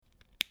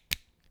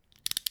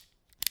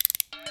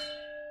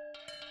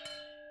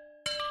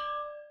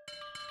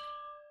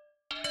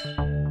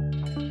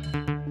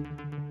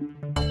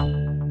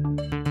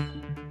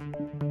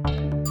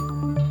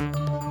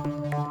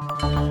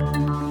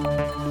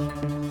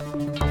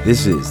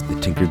This is the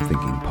Tinkered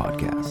Thinking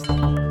Podcast.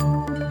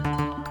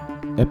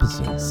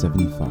 Episode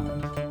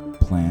 75,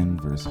 Plan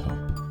vs.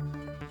 Hope.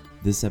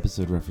 This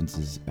episode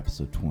references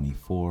episode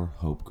 24,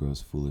 Hope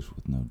Grows Foolish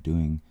with No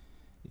Doing.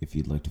 If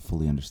you'd like to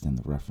fully understand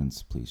the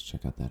reference, please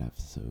check out that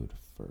episode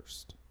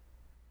first.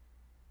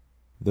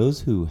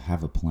 Those who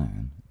have a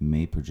plan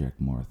may project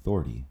more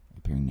authority,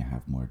 appearing to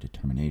have more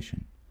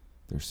determination.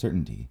 Their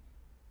certainty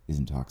is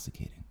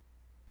intoxicating.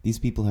 These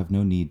people have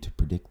no need to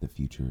predict the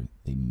future,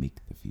 they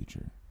make the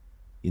future.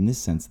 In this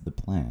sense, the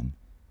plan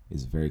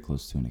is very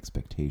close to an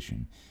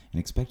expectation, and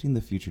expecting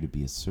the future to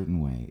be a certain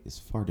way is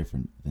far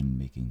different than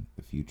making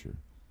the future.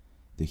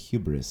 The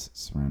hubris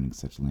surrounding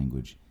such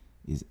language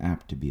is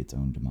apt to be its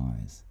own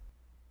demise.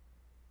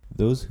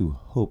 Those who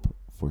hope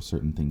for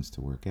certain things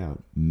to work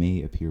out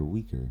may appear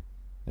weaker,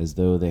 as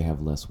though they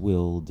have less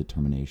will,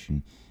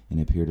 determination,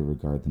 and appear to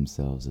regard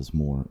themselves as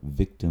more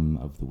victim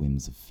of the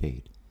whims of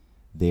fate.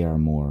 They are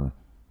more,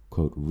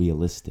 quote,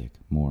 realistic,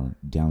 more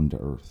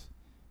down-to-earth,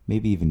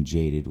 maybe even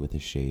jaded with a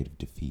shade of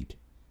defeat,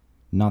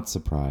 not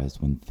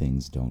surprised when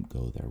things don't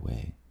go their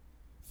way.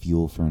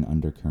 Fuel for an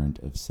undercurrent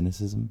of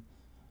cynicism?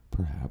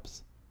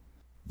 Perhaps.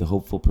 The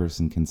hopeful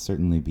person can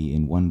certainly be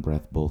in one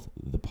breath both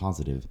the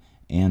positive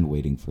and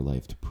waiting for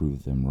life to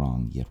prove them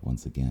wrong yet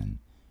once again,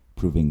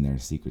 proving their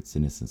secret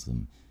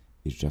cynicism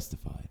is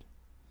justified.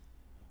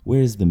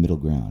 Where is the middle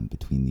ground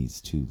between these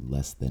two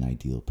less than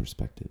ideal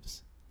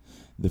perspectives?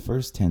 The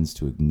first tends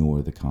to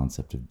ignore the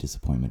concept of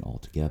disappointment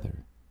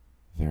altogether.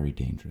 Very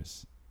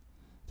dangerous.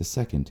 The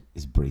second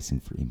is bracing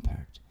for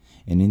impact,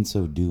 and in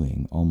so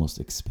doing almost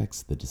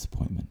expects the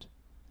disappointment.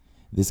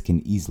 This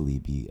can easily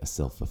be a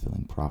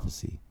self-fulfilling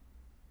prophecy.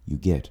 You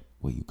get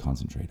what you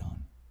concentrate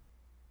on.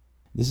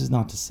 This is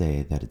not to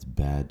say that it's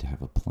bad to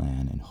have a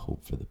plan and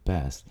hope for the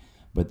best,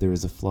 but there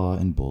is a flaw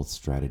in both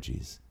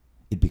strategies.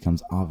 It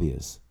becomes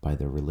obvious by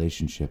their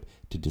relationship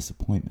to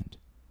disappointment.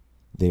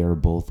 They are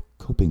both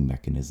coping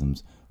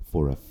mechanisms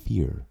for a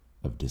fear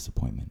of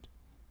disappointment.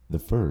 The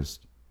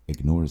first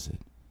ignores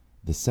it.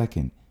 The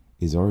second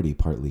is already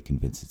partly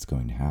convinced it's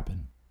going to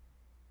happen.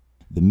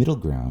 The middle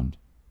ground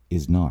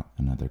is not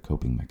another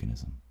coping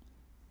mechanism.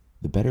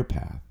 The better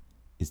path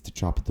is to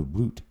chop at the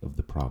root of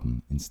the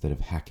problem instead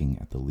of hacking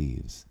at the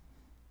leaves.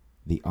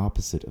 The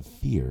opposite of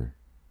fear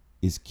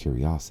is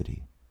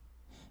curiosity.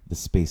 The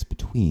space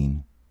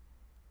between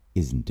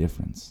is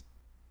indifference.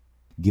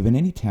 Given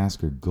any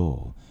task or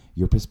goal,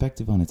 your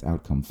perspective on its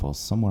outcome falls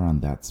somewhere on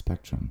that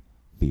spectrum: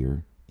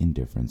 fear,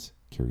 indifference,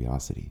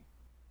 curiosity.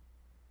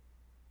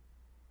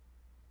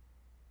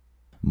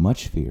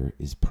 Much fear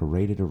is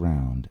paraded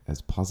around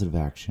as positive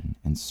action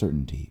and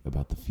certainty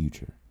about the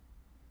future.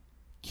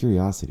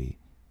 Curiosity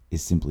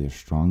is simply a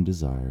strong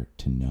desire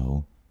to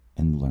know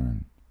and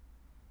learn.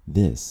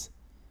 This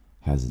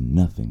has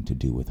nothing to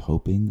do with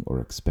hoping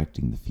or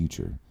expecting the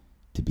future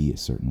to be a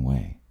certain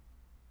way.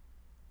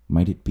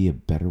 Might it be a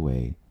better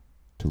way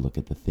to look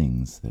at the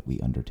things that we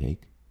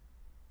undertake?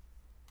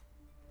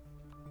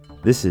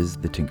 This is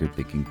the Tinkered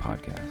Thinking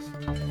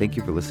Podcast. Thank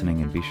you for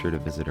listening, and be sure to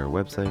visit our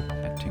website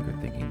at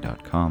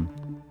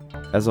tinkeredthinking.com.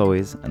 As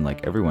always, and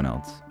like everyone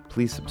else,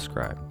 please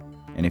subscribe.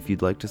 And if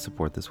you'd like to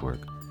support this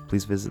work,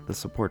 please visit the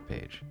support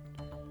page.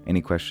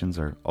 Any questions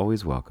are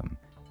always welcome.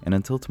 And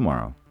until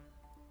tomorrow,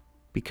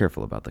 be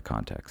careful about the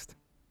context.